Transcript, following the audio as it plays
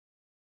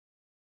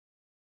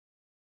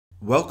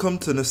Welcome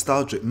to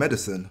Nostalgic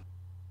Medicine,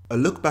 a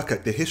look back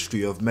at the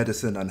history of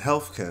medicine and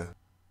healthcare.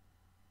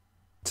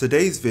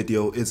 Today's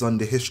video is on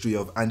the history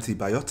of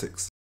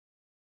antibiotics.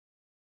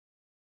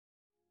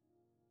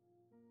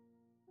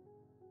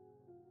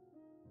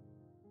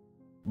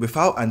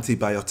 Without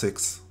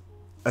antibiotics,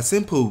 a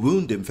simple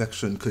wound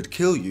infection could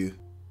kill you.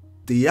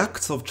 The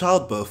act of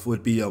childbirth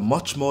would be a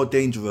much more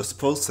dangerous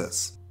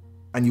process,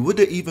 and you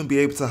wouldn't even be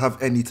able to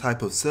have any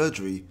type of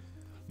surgery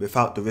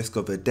without the risk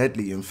of a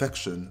deadly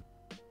infection.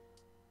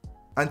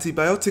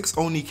 Antibiotics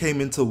only came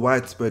into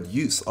widespread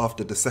use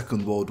after the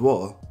Second World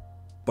War,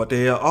 but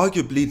they are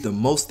arguably the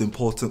most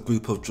important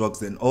group of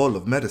drugs in all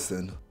of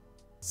medicine,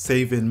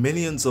 saving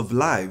millions of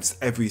lives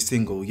every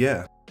single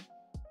year.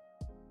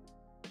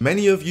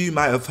 Many of you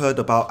might have heard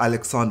about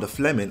Alexander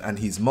Fleming and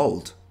his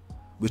mould,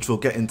 which we'll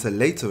get into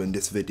later in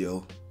this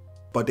video,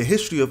 but the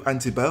history of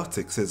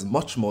antibiotics is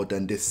much more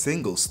than this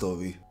single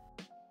story.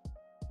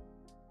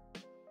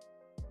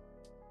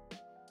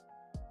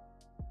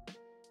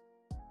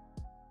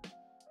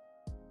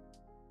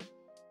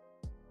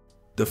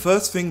 The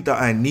first thing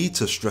that I need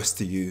to stress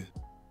to you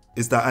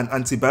is that an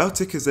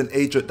antibiotic is an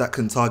agent that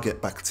can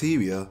target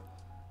bacteria,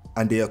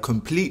 and they are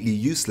completely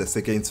useless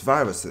against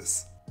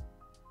viruses.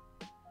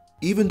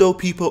 Even though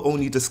people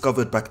only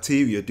discovered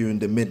bacteria during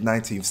the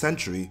mid-19th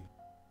century,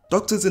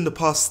 doctors in the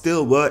past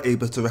still were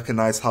able to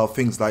recognize how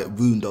things like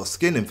wound or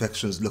skin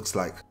infections looks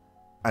like,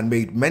 and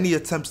made many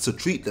attempts to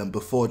treat them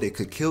before they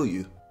could kill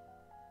you.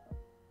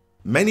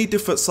 Many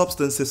different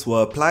substances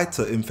were applied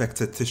to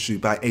infected tissue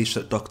by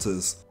ancient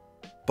doctors,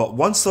 but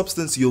one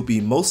substance you'll be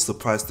most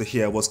surprised to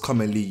hear was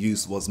commonly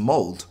used was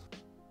mould,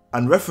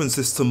 and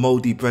references to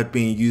mouldy bread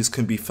being used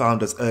can be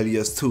found as early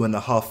as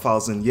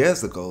 2,500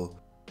 years ago,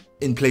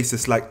 in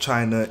places like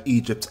China,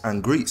 Egypt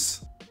and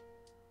Greece.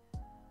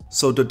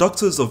 So the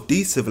doctors of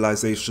these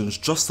civilizations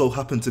just so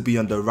happened to be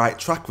on the right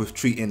track with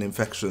treating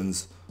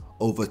infections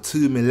over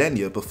 2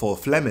 millennia before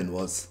Fleming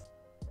was.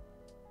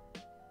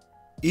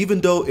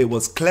 Even though it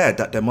was clear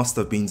that there must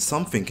have been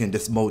something in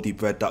this mouldy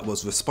bread that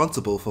was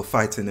responsible for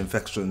fighting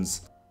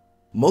infections,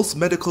 most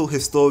medical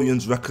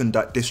historians reckon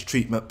that this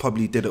treatment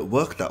probably didn't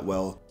work that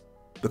well,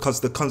 because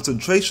the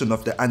concentration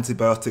of the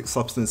antibiotic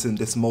substance in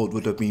this mould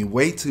would have been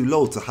way too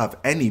low to have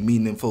any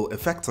meaningful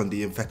effect on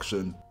the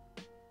infection.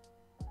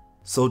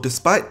 So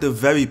despite the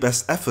very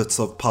best efforts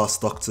of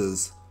past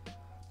doctors,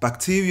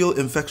 bacterial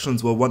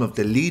infections were one of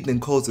the leading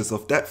causes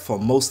of death for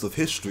most of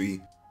history,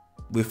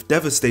 with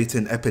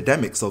devastating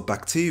epidemics of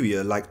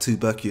bacteria like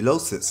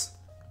tuberculosis,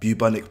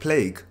 bubonic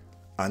plague,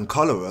 and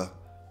cholera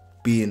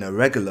being a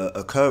regular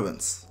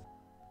occurrence.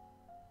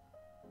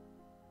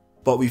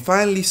 But we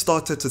finally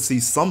started to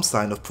see some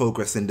sign of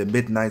progress in the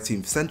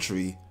mid-19th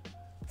century,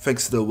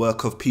 thanks to the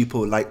work of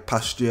people like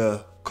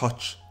Pasteur,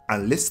 Koch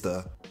and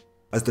Lister,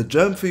 as the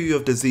germ theory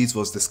of disease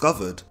was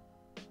discovered,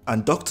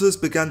 and doctors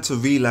began to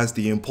realize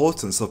the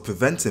importance of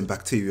preventing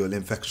bacterial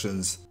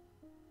infections,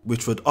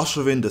 which would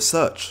usher in the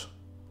search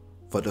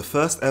for the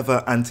first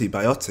ever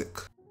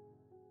antibiotic.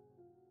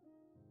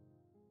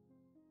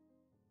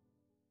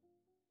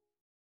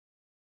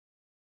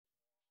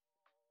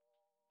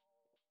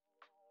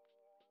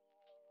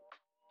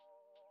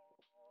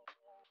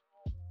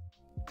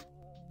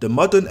 The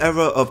modern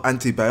era of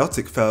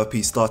antibiotic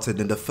therapy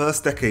started in the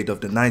first decade of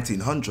the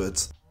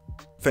 1900s,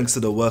 thanks to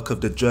the work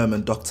of the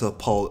German doctor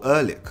Paul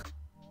Ehrlich.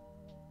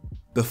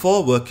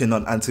 Before working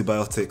on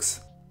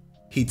antibiotics,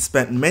 he'd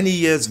spent many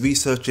years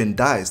researching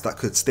dyes that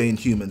could stain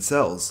human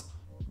cells,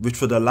 which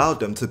would allow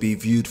them to be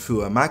viewed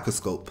through a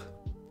microscope.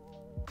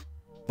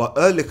 But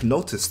Ehrlich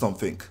noticed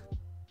something.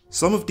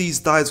 Some of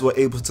these dyes were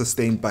able to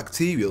stain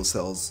bacterial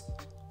cells,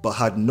 but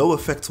had no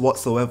effect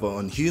whatsoever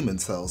on human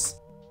cells.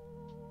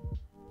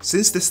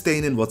 Since the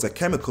staining was a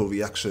chemical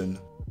reaction,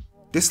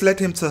 this led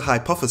him to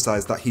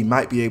hypothesize that he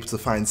might be able to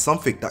find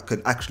something that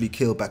could actually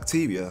kill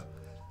bacteria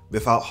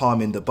without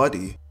harming the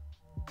body.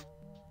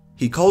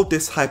 He called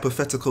this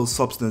hypothetical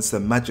substance a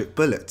magic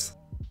bullet,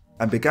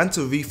 and began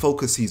to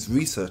refocus his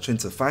research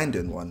into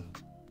finding one.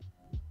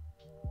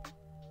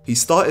 He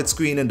started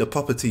screening the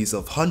properties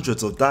of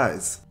hundreds of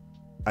dyes,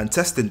 and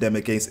testing them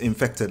against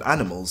infected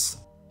animals.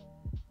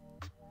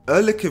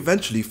 Ehrlich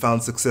eventually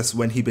found success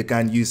when he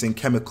began using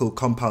chemical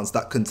compounds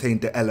that contained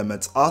the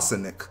element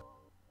arsenic,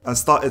 and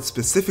started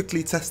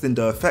specifically testing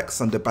the effects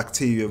on the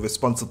bacteria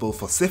responsible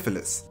for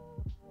syphilis,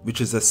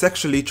 which is a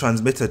sexually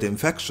transmitted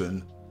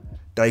infection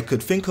that he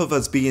could think of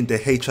as being the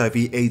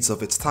HIV/AIDS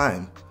of its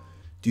time,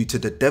 due to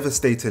the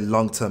devastating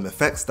long-term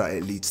effects that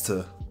it leads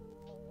to.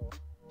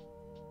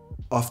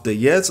 After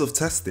years of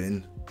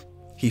testing,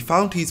 he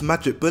found his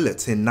magic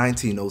bullet in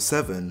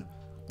 1907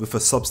 with a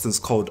substance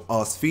called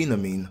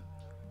arsphenamine,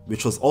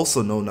 which was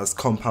also known as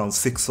compound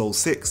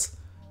 606,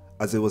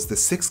 as it was the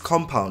sixth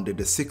compound in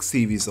the 6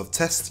 series of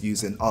tests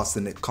using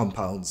arsenic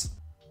compounds.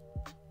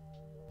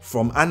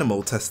 From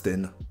animal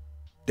testing,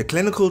 the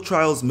clinical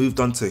trials moved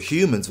on to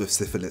humans with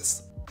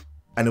syphilis,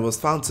 and it was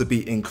found to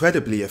be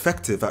incredibly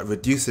effective at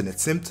reducing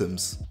its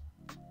symptoms.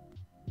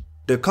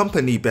 The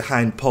company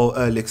behind Paul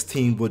Ehrlich's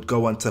team would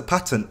go on to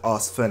patent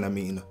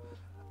arsphenamine,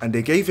 and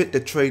they gave it the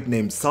trade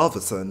name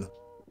Salvarsan,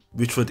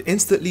 which would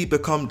instantly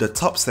become the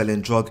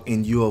top-selling drug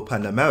in Europe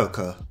and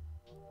America.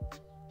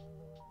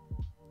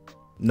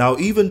 Now,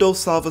 even though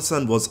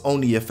Salvarsan was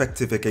only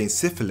effective against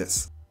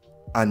syphilis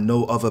and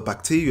no other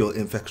bacterial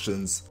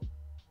infections,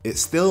 it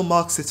still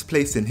marks its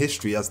place in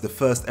history as the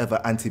first ever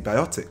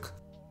antibiotic.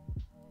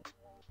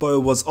 But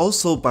it was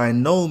also by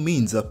no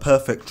means a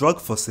perfect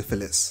drug for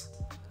syphilis,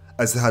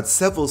 as it had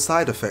several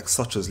side effects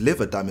such as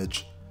liver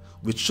damage,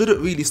 which shouldn't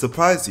really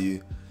surprise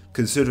you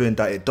considering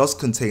that it does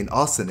contain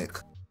arsenic.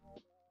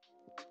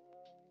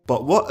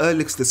 But what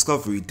Ehrlich's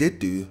discovery did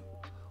do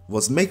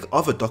was make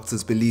other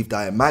doctors believe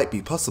that it might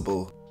be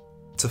possible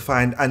to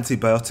find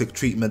antibiotic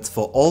treatments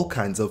for all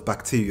kinds of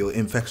bacterial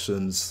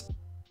infections.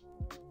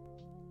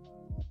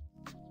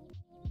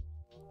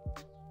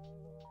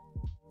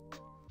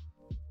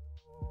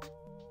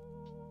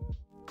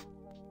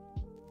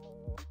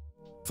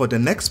 For the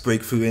next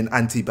breakthrough in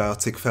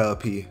antibiotic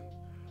therapy,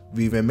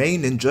 we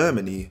remain in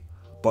Germany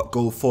but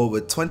go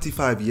forward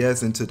 25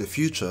 years into the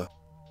future.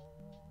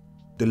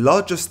 The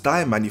largest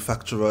dye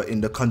manufacturer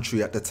in the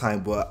country at the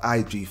time were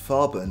IG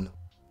Farben,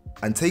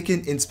 and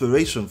taking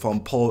inspiration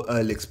from Paul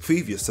Ehrlich's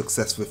previous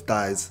success with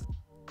dyes,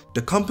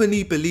 the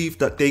company believed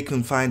that they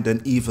can find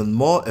an even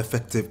more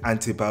effective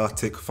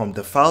antibiotic from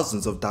the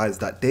thousands of dyes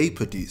that they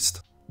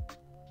produced.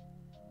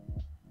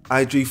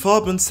 IG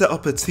Farben set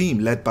up a team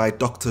led by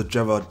Dr.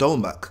 Gerard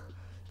Domak,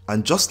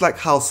 and just like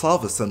how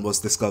Salvarsan was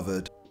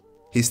discovered,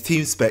 his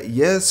team spent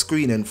years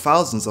screening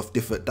thousands of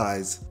different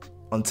dyes,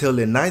 until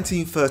in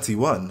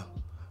 1931,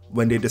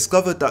 when they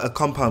discovered that a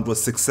compound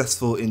was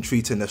successful in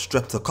treating a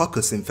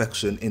streptococcus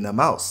infection in a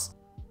mouse.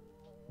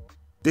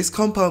 This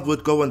compound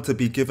would go on to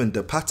be given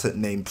the patent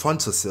name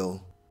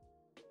Penicillin.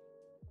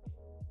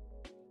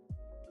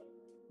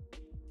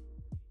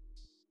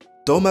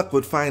 Domak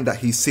would find that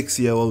his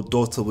 6-year-old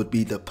daughter would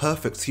be the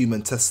perfect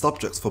human test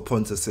subject for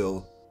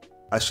Penicillin,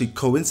 as she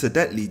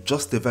coincidentally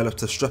just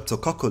developed a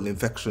streptococcal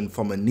infection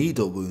from a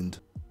needle wound.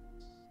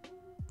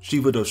 She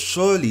would have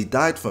surely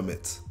died from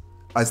it,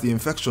 as the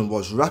infection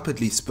was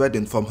rapidly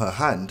spreading from her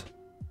hand,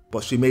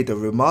 but she made a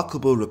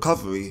remarkable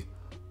recovery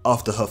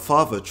after her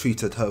father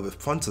treated her with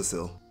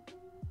Penicillin.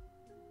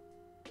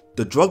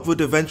 The drug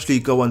would eventually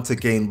go on to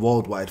gain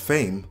worldwide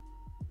fame,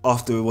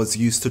 after it was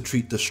used to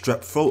treat the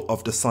strep throat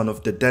of the son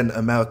of the then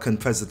American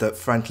President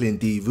Franklin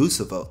D.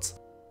 Roosevelt.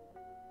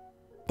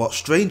 But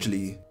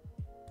strangely,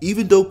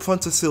 even though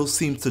Penicillin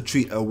seemed to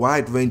treat a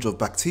wide range of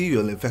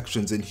bacterial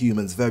infections in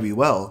humans very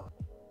well,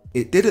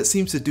 it didn't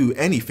seem to do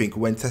anything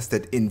when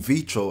tested in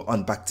vitro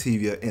on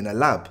bacteria in a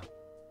lab.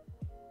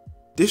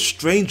 This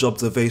strange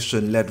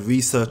observation led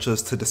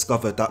researchers to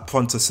discover that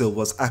Penicillin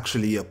was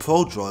actually a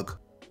prodrug,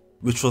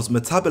 which was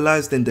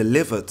metabolized in the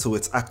liver to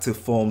its active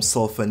form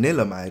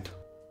sulphonamide.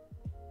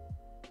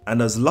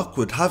 And as luck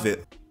would have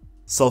it,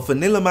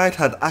 sulphonamide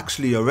had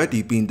actually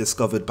already been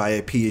discovered by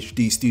a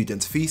PhD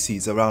student's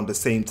feces around the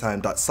same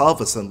time that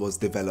Salvarsan was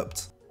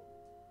developed.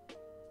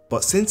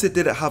 But since it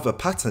didn't have a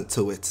patent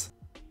to it,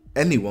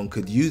 anyone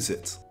could use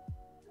it.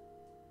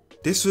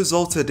 This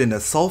resulted in a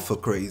sulfur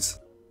craze,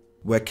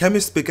 where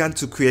chemists began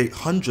to create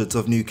hundreds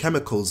of new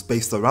chemicals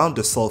based around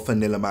the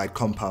sulphonamide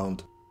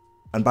compound,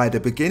 and by the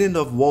beginning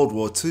of World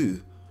War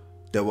II,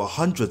 there were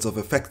hundreds of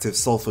effective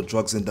sulfur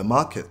drugs in the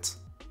market.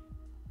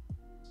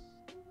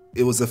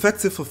 It was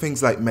effective for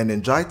things like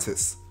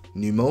meningitis,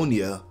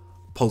 pneumonia,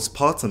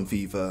 postpartum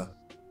fever,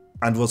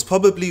 and was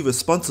probably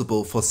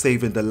responsible for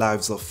saving the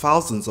lives of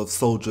thousands of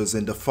soldiers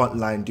in the front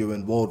line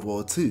during World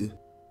War II.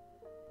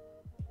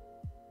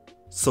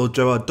 So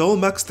Gerard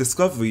Domak's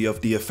discovery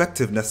of the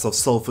effectiveness of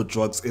sulfur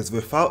drugs is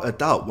without a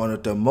doubt one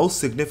of the most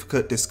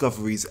significant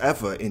discoveries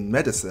ever in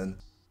medicine,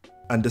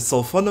 and the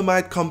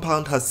sulphonamide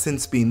compound has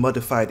since been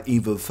modified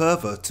even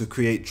further to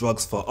create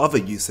drugs for other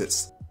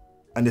uses,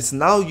 and it's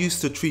now used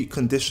to treat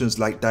conditions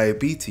like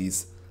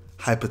diabetes,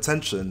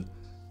 hypertension,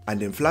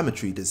 and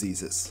inflammatory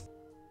diseases.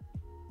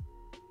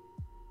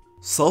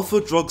 Sulfur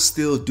drugs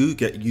still do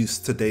get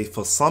used today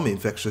for some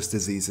infectious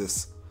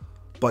diseases,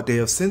 but they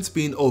have since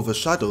been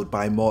overshadowed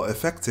by more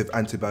effective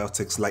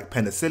antibiotics like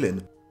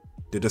penicillin,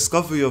 the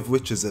discovery of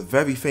which is a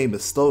very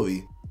famous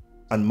story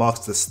and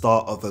marks the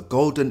start of a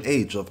golden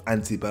age of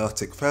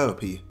antibiotic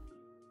therapy.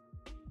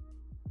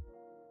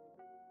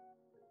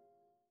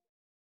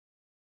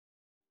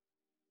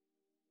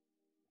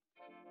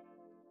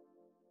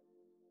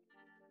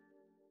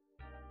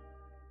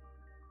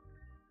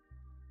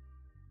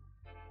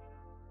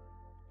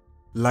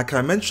 Like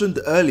I mentioned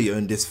earlier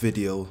in this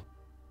video,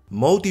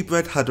 mouldy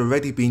bread had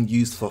already been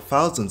used for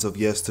thousands of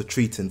years to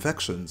treat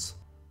infections.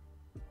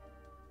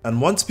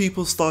 And once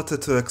people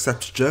started to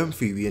accept germ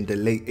theory in the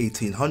late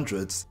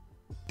 1800s,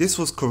 this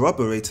was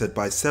corroborated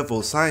by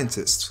several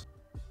scientists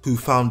who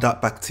found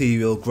that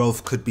bacterial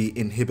growth could be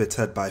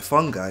inhibited by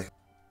fungi.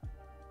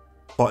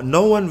 But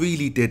no one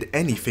really did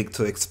anything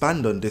to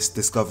expand on this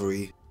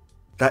discovery,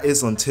 that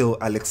is until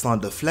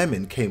Alexander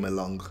Fleming came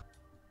along.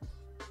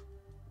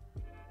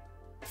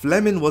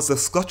 Fleming was a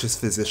Scottish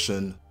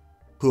physician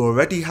who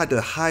already had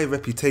a high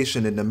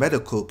reputation in the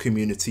medical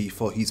community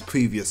for his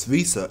previous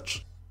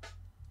research,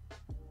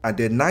 and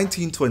in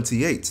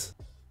 1928,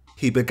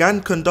 he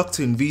began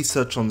conducting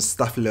research on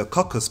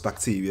Staphylococcus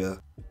bacteria,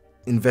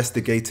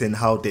 investigating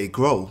how they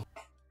grow.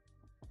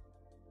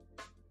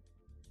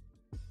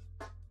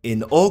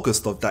 In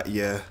August of that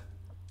year,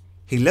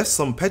 he left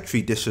some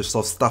petri dishes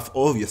of Staph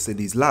aureus in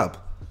his lab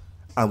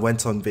and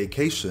went on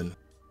vacation.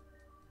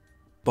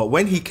 But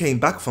when he came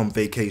back from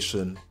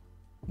vacation,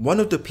 one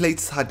of the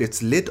plates had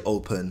its lid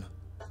open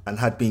and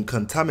had been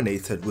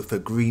contaminated with a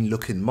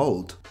green-looking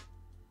mould.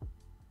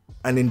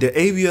 And in the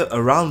area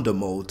around the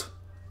mould,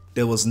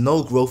 there was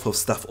no growth of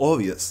Staph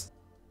aureus,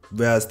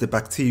 whereas the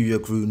bacteria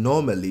grew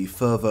normally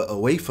further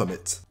away from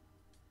it.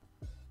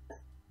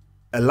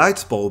 A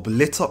light bulb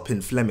lit up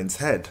in Fleming's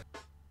head,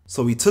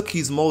 so he took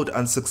his mould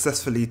and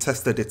successfully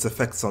tested its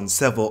effects on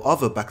several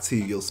other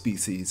bacterial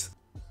species.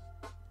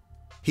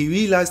 He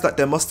realized that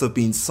there must have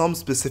been some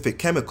specific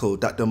chemical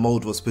that the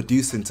mould was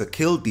producing to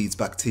kill these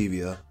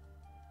bacteria.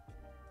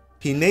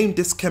 He named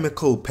this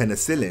chemical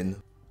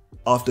Penicillin,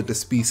 after the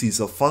species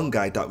of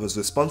fungi that was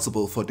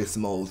responsible for this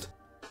mould,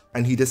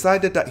 and he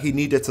decided that he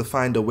needed to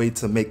find a way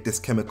to make this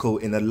chemical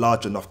in a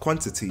large enough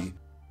quantity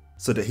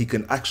so that he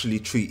can actually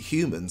treat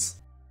humans.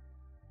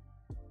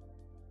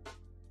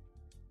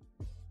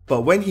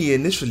 But when he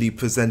initially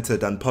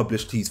presented and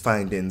published his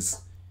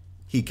findings,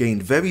 he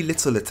gained very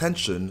little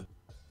attention,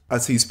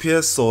 as his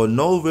peers saw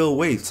no real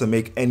way to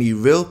make any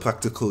real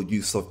practical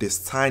use of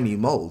this tiny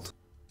mould.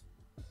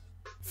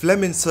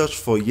 Fleming searched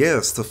for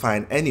years to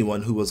find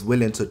anyone who was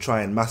willing to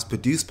try and mass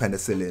produce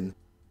penicillin,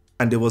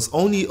 and it was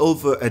only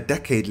over a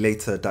decade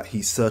later that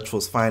his search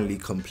was finally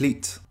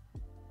complete.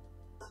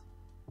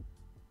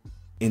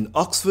 In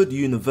Oxford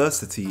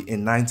University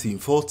in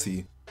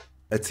 1940,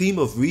 a team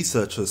of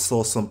researchers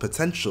saw some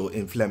potential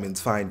in Fleming's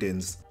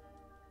findings.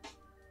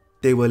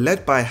 They were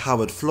led by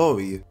Howard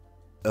Florey,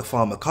 a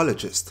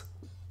pharmacologist,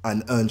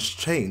 and Ernst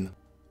Chain,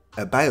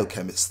 a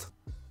biochemist.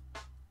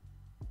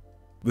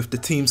 With the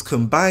team's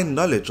combined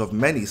knowledge of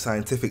many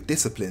scientific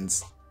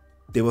disciplines,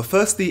 they were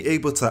firstly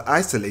able to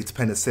isolate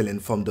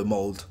penicillin from the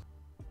mould,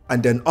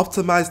 and then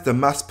optimize the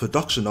mass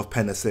production of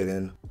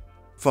penicillin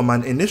from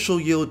an initial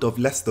yield of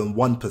less than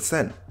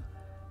 1%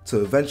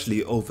 to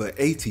eventually over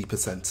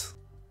 80%.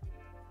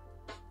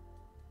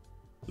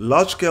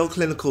 Large-scale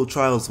clinical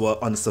trials were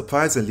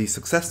unsurprisingly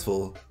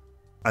successful,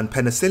 and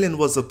penicillin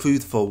was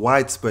approved for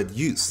widespread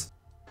use,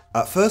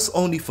 at first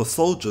only for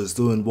soldiers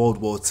during World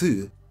War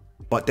II,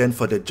 but then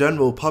for the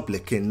general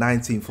public in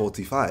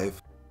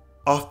 1945,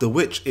 after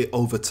which it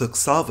overtook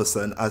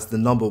Salvarsan as the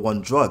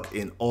 #1 drug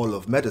in all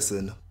of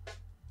medicine.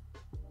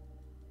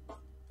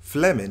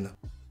 Fleming,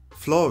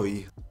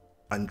 Florey,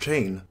 and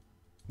Chain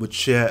would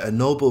share a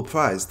Nobel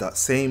Prize that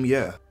same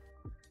year.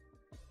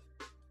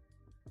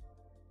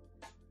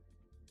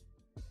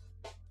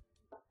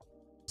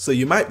 So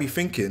you might be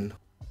thinking,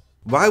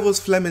 why was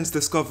Fleming's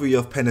discovery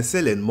of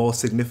penicillin more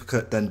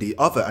significant than the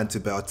other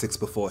antibiotics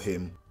before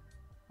him?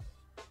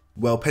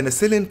 Well,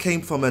 penicillin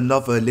came from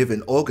another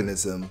living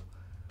organism,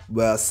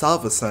 whereas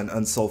Salvarsan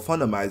and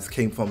Sulphonamides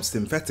came from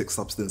synthetic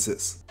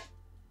substances.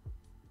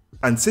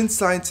 And since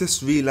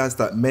scientists realized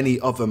that many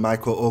other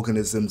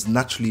microorganisms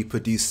naturally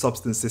produce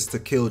substances to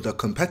kill their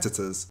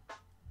competitors,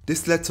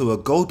 this led to a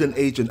golden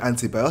age in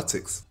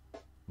antibiotics,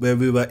 where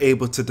we were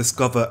able to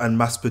discover and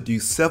mass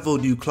produce several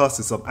new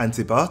classes of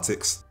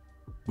antibiotics,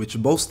 which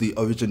mostly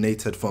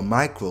originated from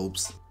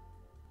microbes.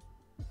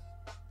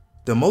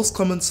 The most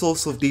common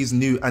source of these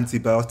new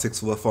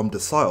antibiotics were from the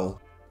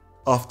soil,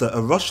 after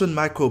a Russian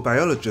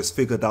microbiologist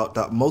figured out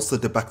that most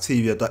of the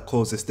bacteria that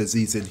causes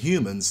disease in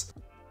humans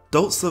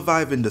don't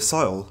survive in the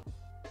soil,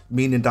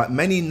 meaning that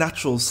many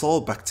natural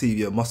soil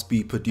bacteria must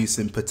be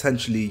producing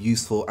potentially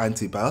useful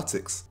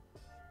antibiotics.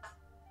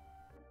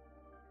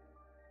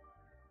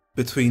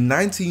 Between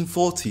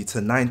 1940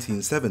 to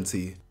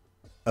 1970,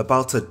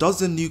 about a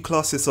dozen new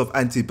classes of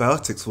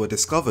antibiotics were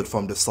discovered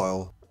from the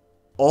soil,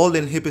 all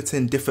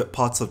inhibiting different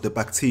parts of the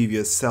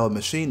bacteria's cell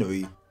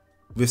machinery,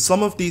 with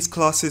some of these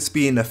classes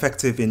being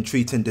effective in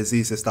treating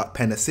diseases that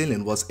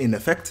penicillin was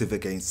ineffective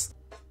against,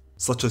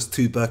 such as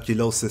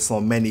tuberculosis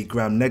or many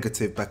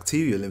gram-negative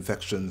bacterial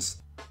infections.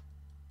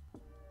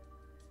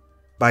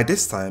 By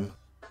this time,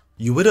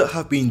 you wouldn't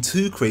have been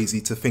too crazy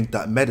to think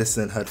that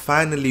medicine had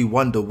finally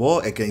won the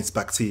war against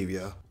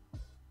bacteria.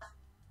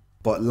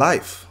 But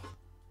life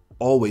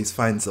always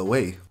finds a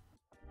way.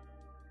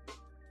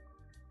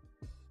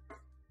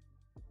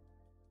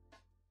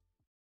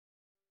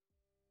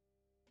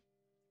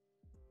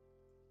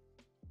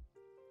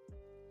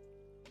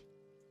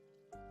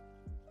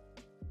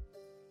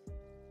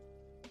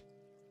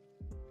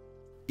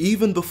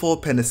 Even before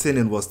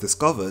penicillin was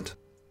discovered,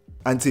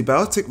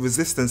 antibiotic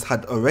resistance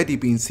had already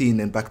been seen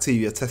in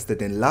bacteria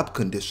tested in lab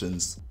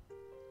conditions.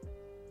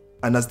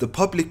 And as the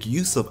public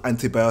use of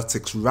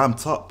antibiotics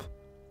ramped up,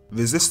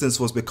 resistance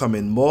was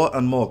becoming more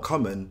and more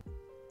common,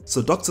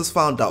 so doctors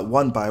found that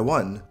one by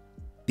one,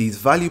 these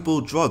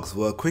valuable drugs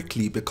were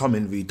quickly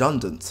becoming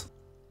redundant.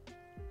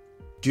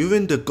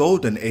 During the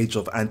golden age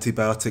of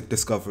antibiotic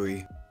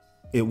discovery,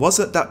 it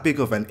wasn't that big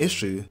of an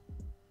issue,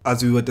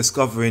 as we were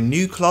discovering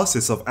new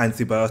classes of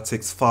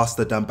antibiotics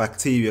faster than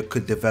bacteria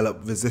could develop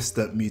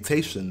resistant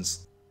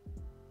mutations.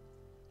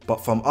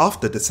 But from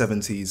after the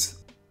 70s,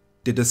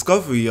 the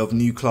discovery of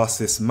new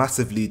classes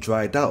massively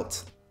dried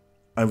out,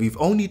 and we've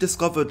only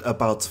discovered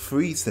about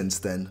 3 since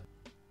then.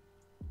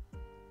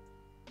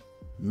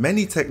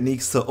 Many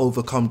techniques to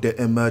overcome the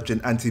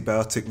emerging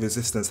antibiotic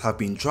resistance have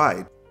been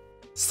tried,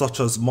 such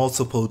as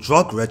multiple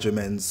drug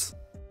regimens,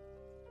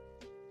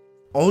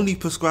 only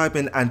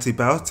prescribing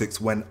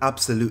antibiotics when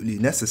absolutely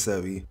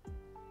necessary,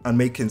 and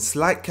making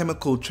slight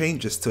chemical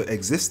changes to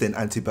existing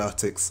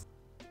antibiotics,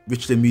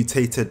 which the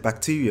mutated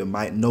bacteria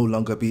might no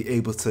longer be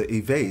able to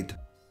evade.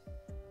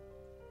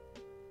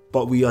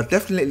 But we are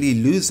definitely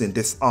losing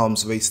this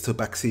arms race to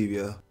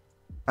bacteria,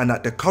 and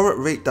at the current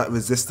rate that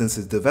resistance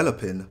is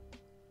developing,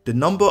 the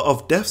number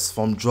of deaths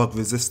from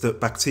drug-resistant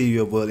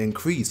bacteria will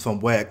increase from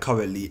where it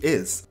currently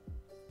is,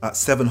 at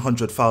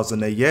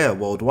 700,000 a year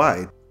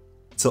worldwide,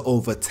 to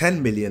over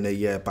 10 million a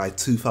year by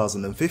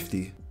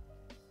 2050.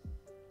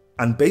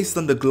 And based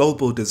on the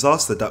global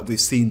disaster that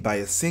we've seen by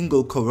a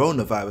single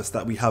coronavirus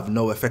that we have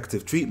no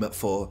effective treatment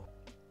for,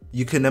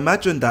 you can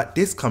imagine that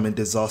this coming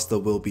disaster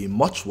will be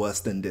much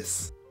worse than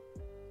this.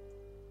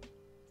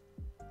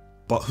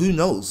 But who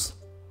knows?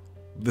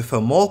 With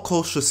a more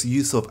cautious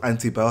use of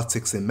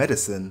antibiotics in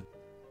medicine,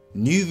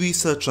 new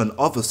research on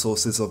other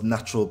sources of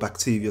natural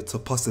bacteria to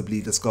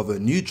possibly discover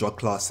new drug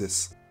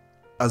classes,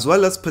 as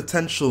well as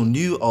potential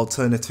new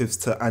alternatives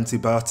to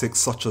antibiotics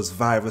such as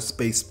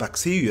virus-based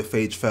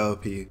bacteriophage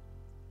therapy,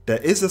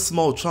 there is a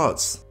small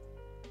chance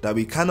that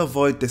we can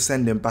avoid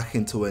descending back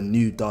into a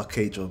new dark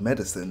age of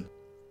medicine.